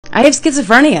I have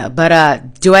schizophrenia,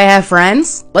 but do I have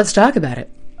friends? Let's talk about it.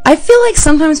 I feel like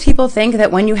sometimes people think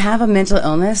that when you have a mental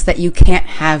illness that you can't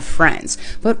have friends.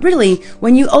 But really,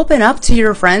 when you open up to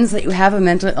your friends that you have a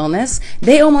mental illness,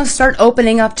 they almost start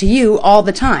opening up to you all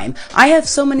the time. I have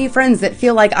so many friends that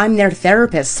feel like I'm their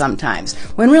therapist sometimes,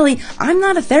 when really, I'm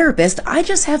not a therapist, I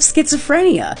just have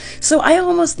schizophrenia. So I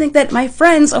almost think that my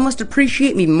friends almost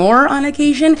appreciate me more on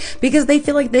occasion because they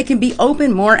feel like they can be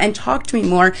open more and talk to me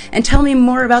more and tell me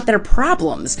more about their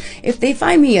problems. If they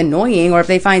find me annoying, or if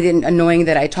they find it annoying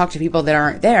that I talk to people that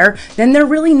aren't there, then they're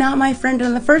really not my friend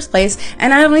in the first place,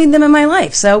 and I don't need them in my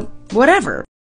life, so whatever.